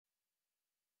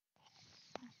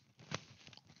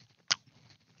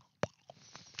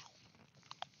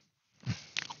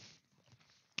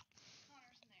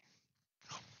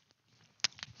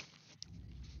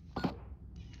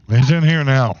He's in here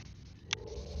now.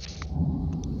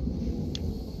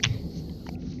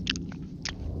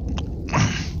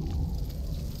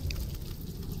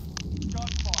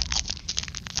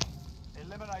 Gunfight.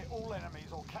 Eliminate all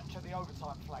enemies or capture the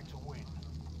overtime flag to win.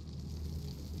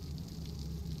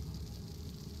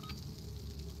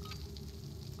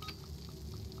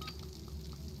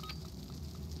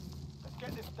 Let's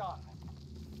get this done.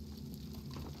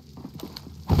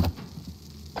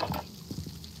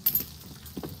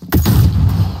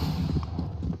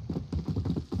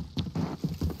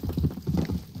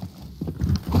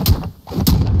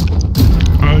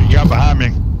 Oh, you got behind me.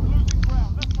 We're losing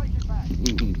ground. Let's take it back.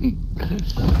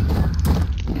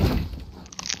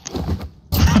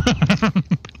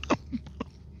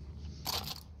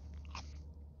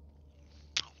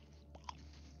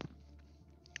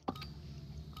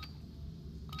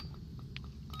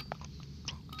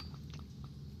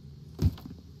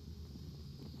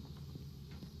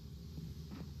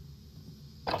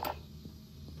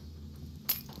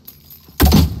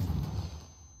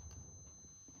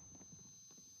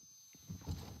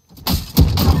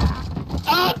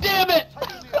 Oh, damn it!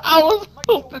 I was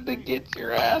hoping to get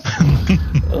your ass.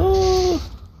 Oh.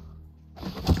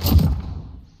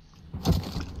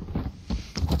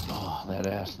 Oh, that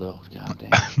ass though. God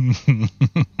damn.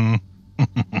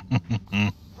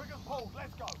 Triggers pulled.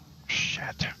 Let's go.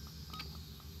 Shit.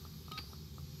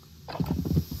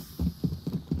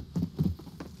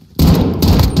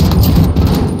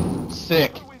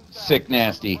 Sick. Sick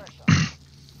nasty.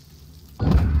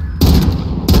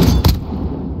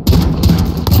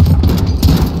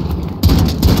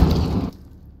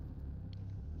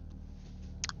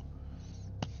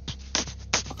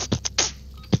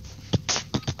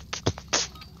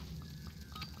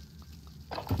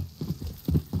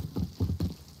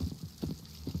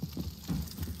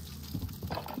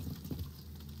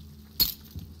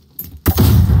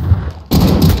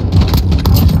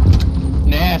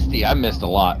 Nasty. I missed a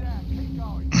lot. Keep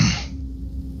going.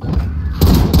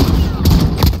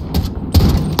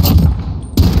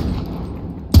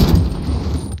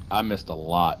 I missed a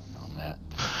lot on that.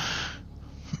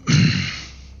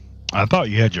 I thought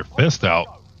you had your fist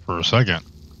out for a second.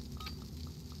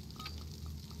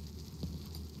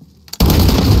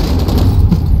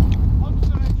 On to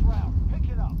the next round. Pick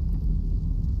it up.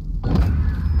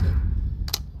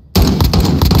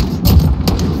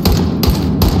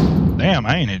 Damn,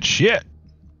 I ain't hit shit.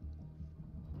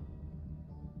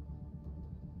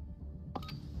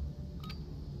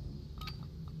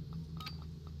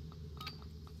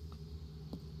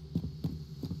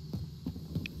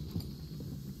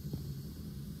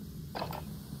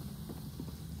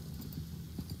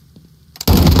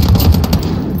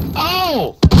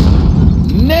 Oh!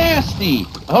 Nasty!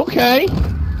 Okay.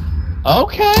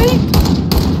 Okay.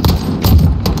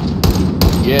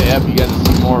 Yeah, yep, you got to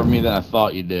see more of me than I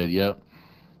thought you did, yep.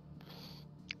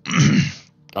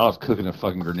 I was cooking a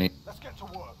fucking grenade. Let's get to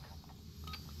work.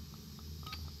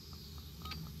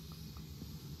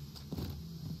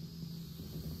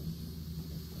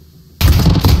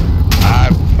 I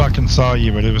fucking saw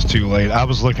you, but it was too late. I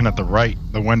was looking at the right,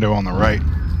 the window on the right.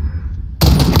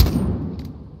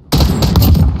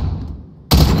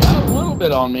 Got a little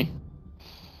bit on me.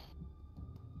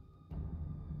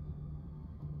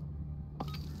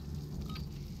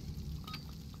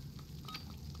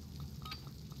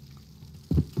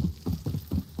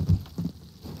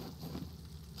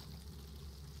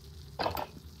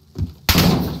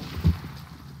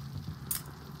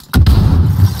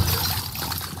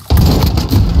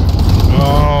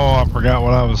 Oh, I forgot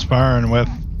what I was firing with.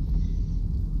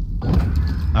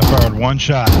 I fired one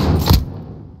shot.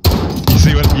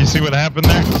 You see what happened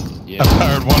there? Yeah. I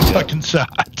fired one fucking shot.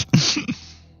 Head in.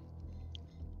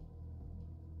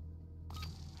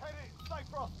 Stay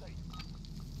frosty.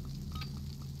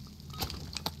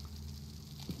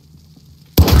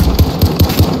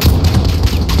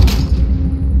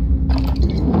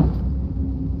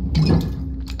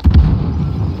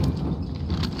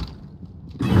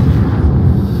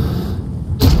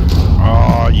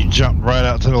 Oh, you jumped right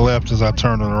out to the left as I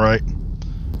turned to the right.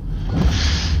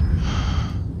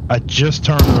 I just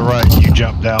turned to the right and you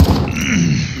jumped out. They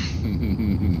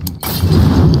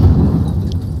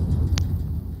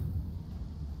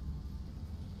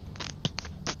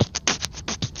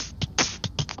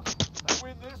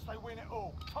win this, they win it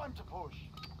all. Time to push.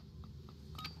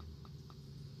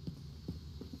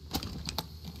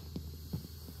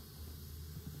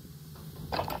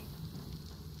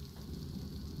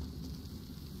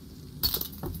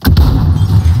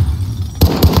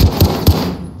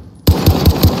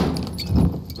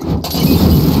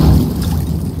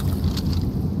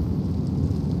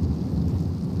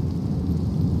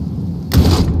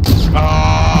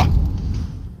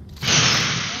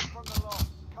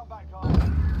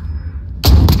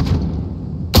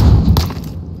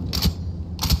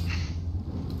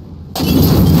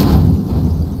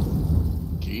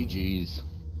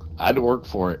 I'd work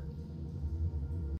for it.